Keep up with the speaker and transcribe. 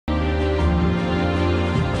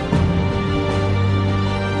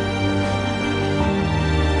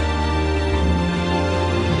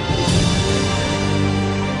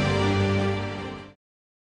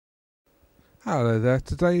Hello there,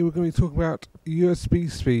 today we're going to be talking about USB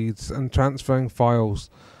speeds and transferring files.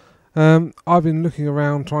 I've been looking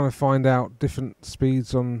around trying to find out different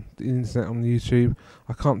speeds on the internet, on YouTube.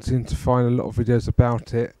 I can't seem to find a lot of videos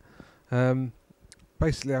about it.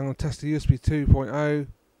 Basically I'm going to test the USB 2.0,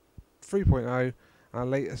 3.0 and our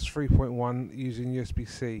latest 3.1 using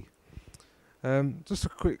USB-C. Just a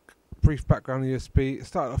quick brief background on USB. It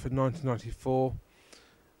started off in 1994.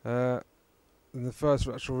 And the first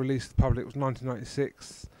actual release to the public was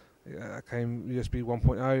 1996. That came USB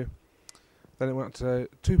 1.0. Then it went to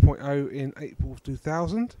 2.0 in April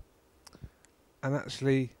 2000. And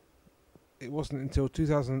actually, it wasn't until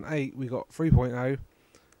 2008 we got 3.0.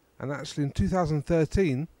 And actually in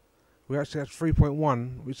 2013, we actually had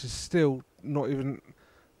 3.1, which is still not even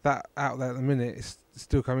that out there at the minute. It's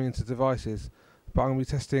still coming into devices. But I'm going to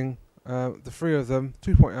be testing the three of them,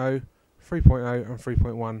 2.0, 3.0 and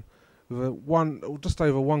 3.1. With a just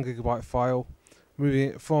over 1 gigabyte file, moving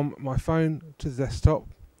it from my phone to the desktop,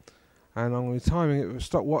 and I'm going to be timing it with a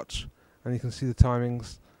stopwatch, and you can see the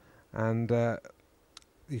timings, and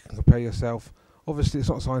you can compare yourself. Obviously it's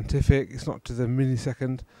not scientific, it's not to the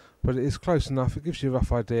millisecond, but it is close enough. It gives you a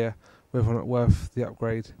rough idea whether or not worth the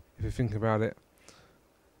upgrade if you think about it.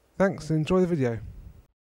 Thanks and enjoy the video.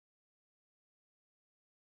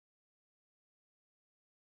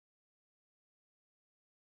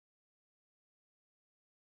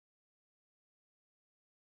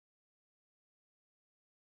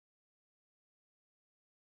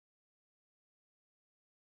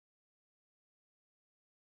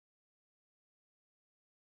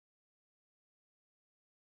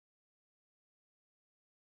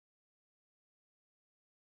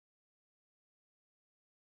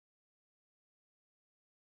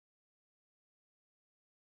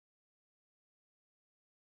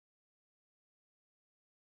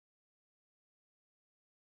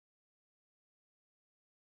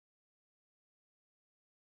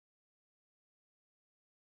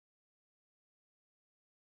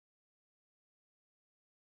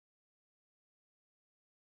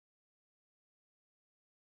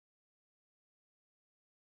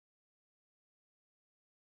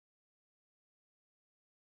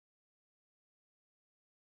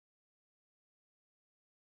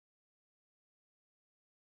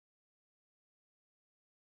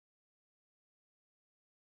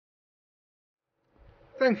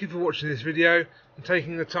 Thank you for watching this video and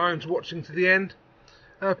taking the time to watching to the end.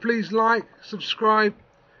 Please like, subscribe,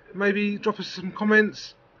 maybe drop us some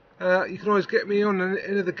comments. You can always get me on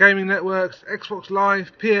any of the gaming networks, Xbox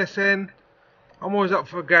Live, PSN. I'm always up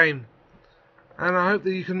for a game. And I hope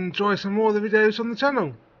that you can enjoy some more of the videos on the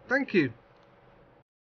channel. Thank you.